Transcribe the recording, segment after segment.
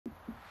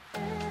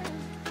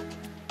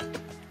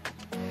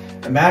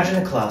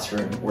Imagine a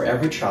classroom where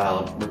every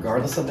child,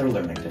 regardless of their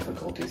learning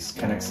difficulties,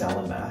 can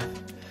excel in math.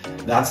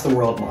 That's the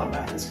world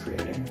Modmath is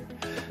creating.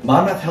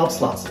 Modmath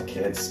helps lots of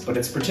kids, but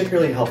it's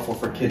particularly helpful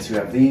for kids who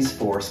have these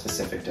 4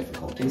 specific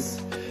difficulties.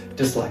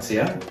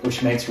 Dyslexia,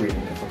 which makes reading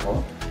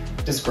difficult.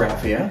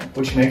 Dysgraphia,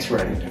 which makes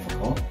writing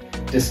difficult.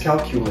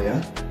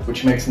 Dyscalculia,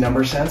 which makes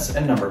number sense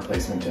and number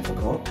placement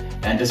difficult.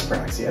 And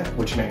dyspraxia,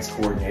 which makes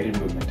coordinated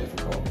movement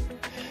difficult.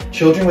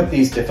 Children with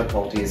these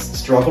difficulties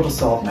struggle to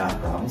solve math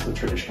problems with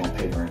traditional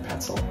paper and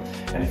pencil.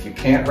 And if you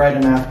can't write a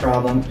math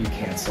problem, you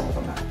can't solve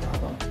a math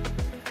problem.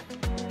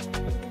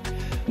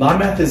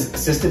 Modmath is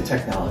assistive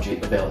technology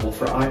available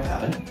for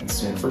iPad and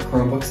soon for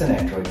Chromebooks and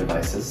Android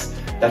devices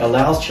that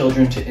allows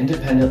children to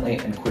independently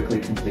and quickly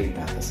complete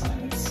math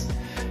assignments.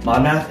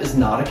 Modmath is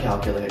not a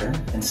calculator.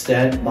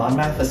 Instead,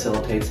 Modmath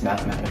facilitates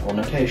mathematical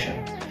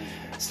notation.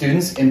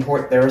 Students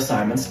import their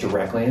assignments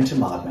directly into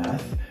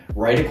Modmath,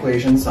 write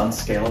equations on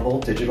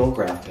scalable digital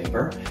graph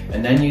paper,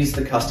 and then use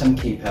the custom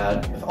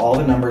keypad with all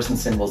the numbers and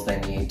symbols they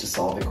need to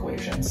solve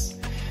equations.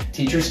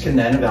 Teachers can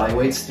then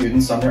evaluate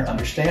students on their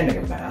understanding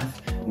of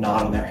math,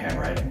 not on their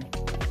handwriting.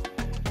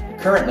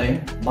 Currently,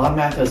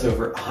 Modmath has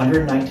over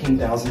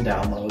 119,000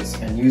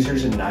 downloads and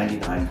users in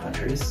 99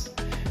 countries.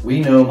 We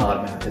know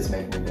Modmath is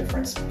making a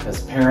difference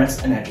because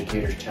parents and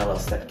educators tell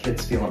us that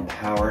kids feel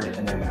empowered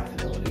in their math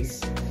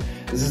abilities.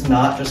 This is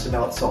not just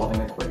about solving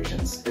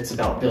equations, it's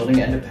about building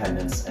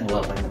independence and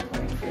leveling the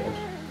playing field.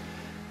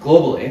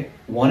 Globally,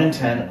 1 in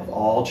 10 of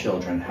all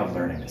children have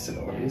learning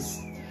disabilities.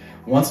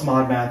 Once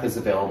Modmath is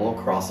available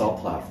across all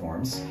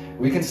platforms,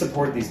 we can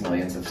support these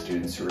millions of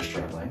students who are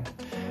struggling.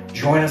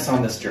 Join us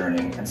on this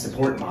journey and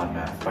support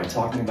Modmath by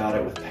talking about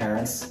it with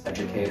parents,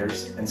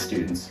 educators, and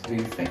students who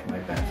you think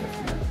might benefit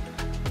from it.